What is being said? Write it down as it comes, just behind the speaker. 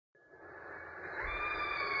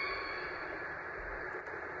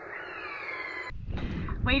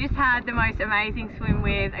We just had the most amazing swim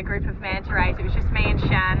with a group of manta rays. It was just me and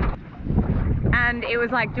Shan, and it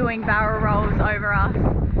was like doing barrel rolls over us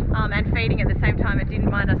and feeding at the same time. It didn't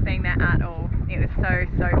mind us being there at all. It was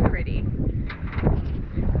so pretty.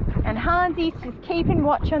 And Hansy's just keeping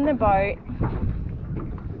watch on the boat.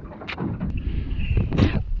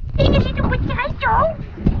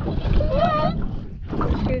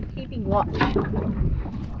 She was keeping watch.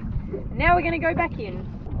 Now we're going to go back in.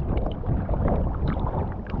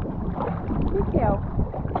 Good girl.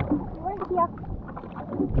 You won't here.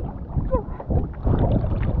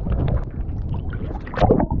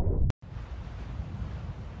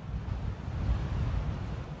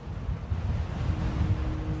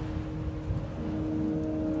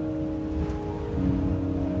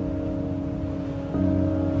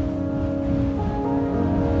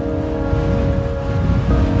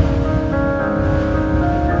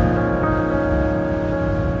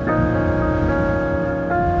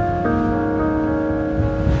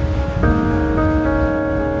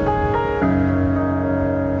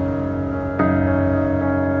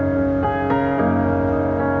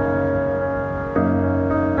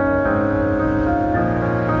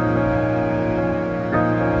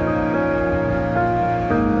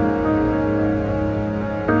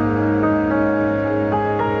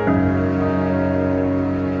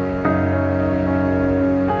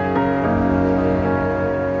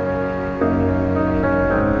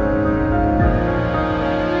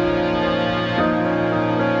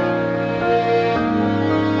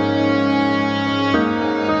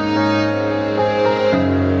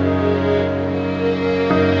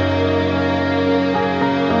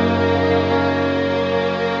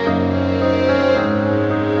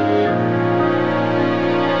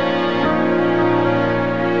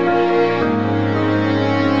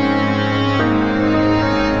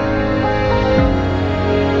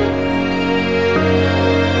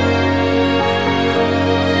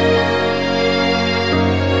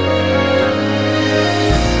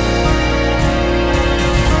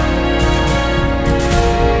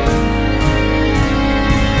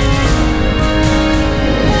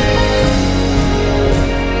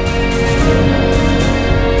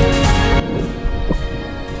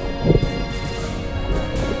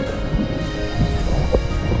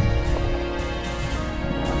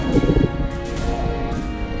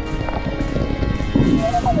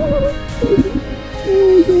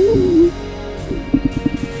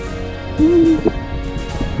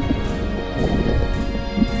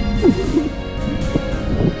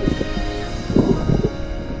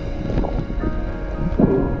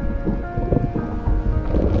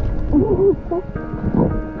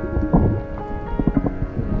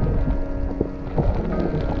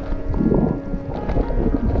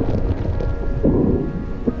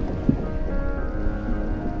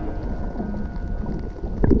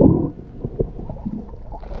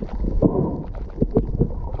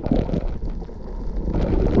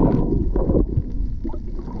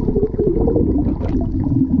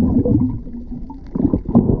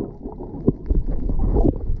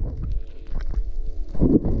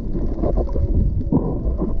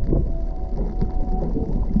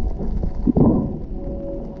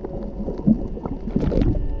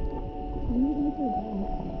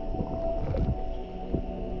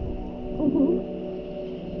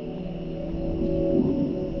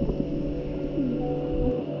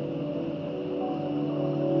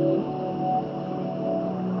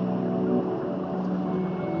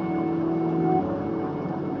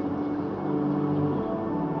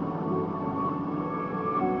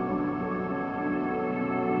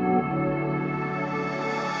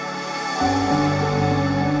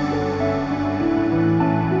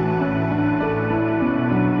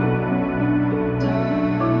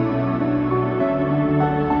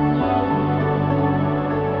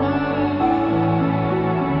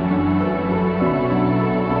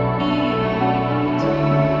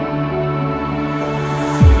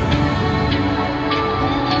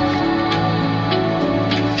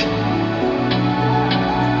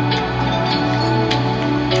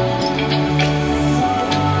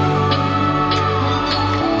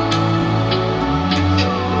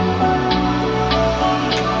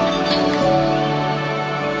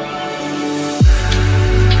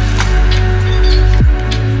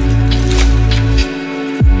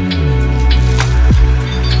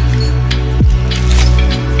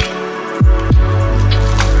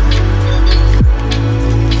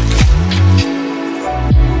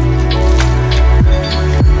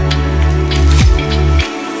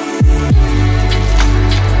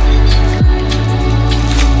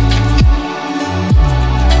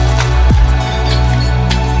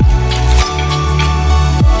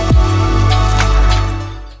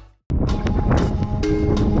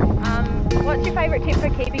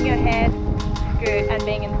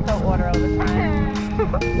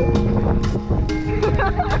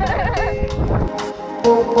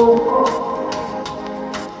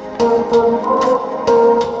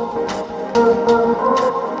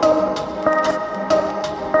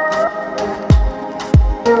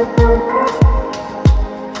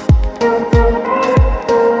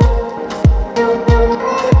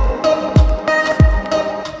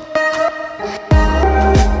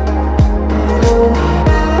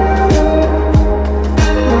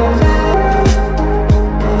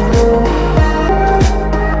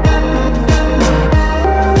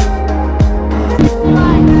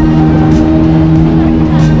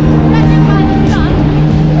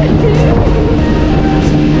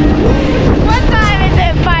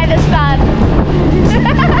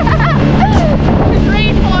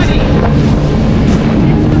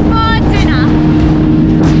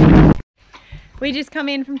 We just come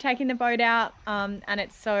in from taking the boat out and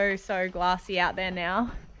it's so glassy out there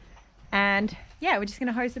now, and yeah, we're just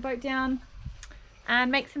gonna hose the boat down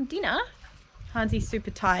and make some dinner. Hansi's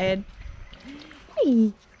super tired.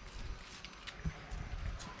 Hey.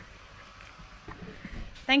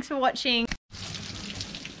 Thanks for watching.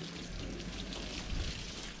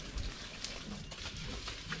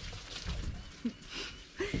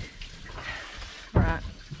 Right.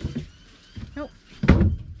 Nope.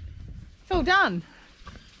 It's all done.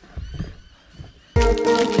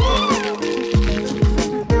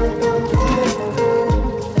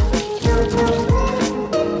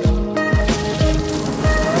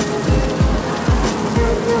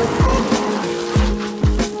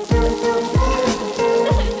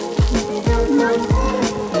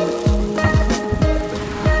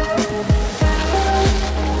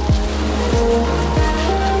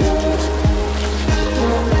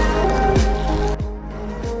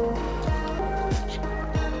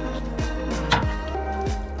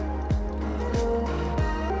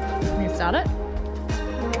 Start it.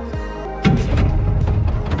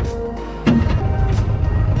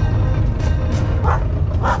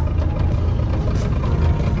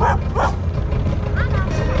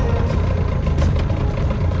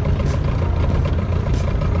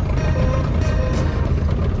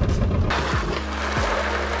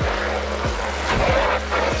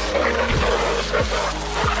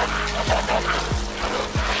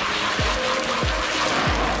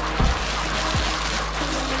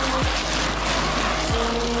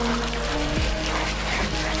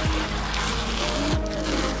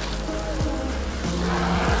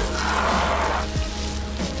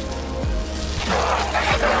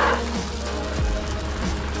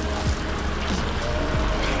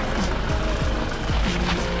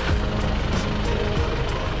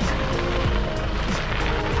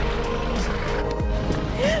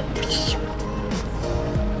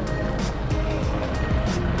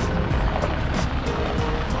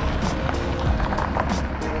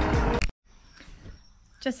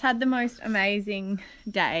 Just had the most amazing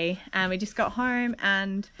day, and we just got home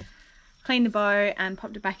and cleaned the boat and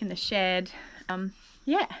popped it back in the shed.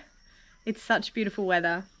 Yeah, it's such beautiful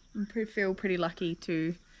weather. I feel pretty lucky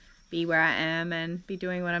to be where I am and be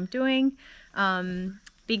doing what I'm doing.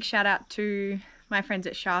 Big shout out to my friends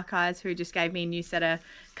at Shark Eyes who just gave me a new set of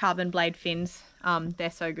carbon blade fins.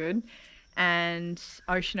 They're so good. And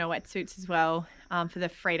Oceaner wetsuits as well, for the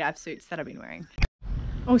Freedive suits that I've been wearing.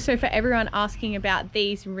 Also, for everyone asking about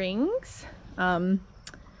these rings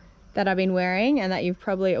that I've been wearing and that you've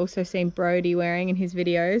probably also seen Brody wearing in his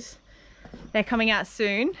videos, they're coming out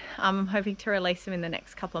soon. I'm hoping to release them in the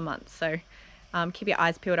next couple of months, so keep your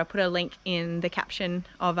eyes peeled. I'll put a link in the caption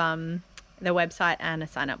of the website and a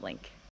sign up link.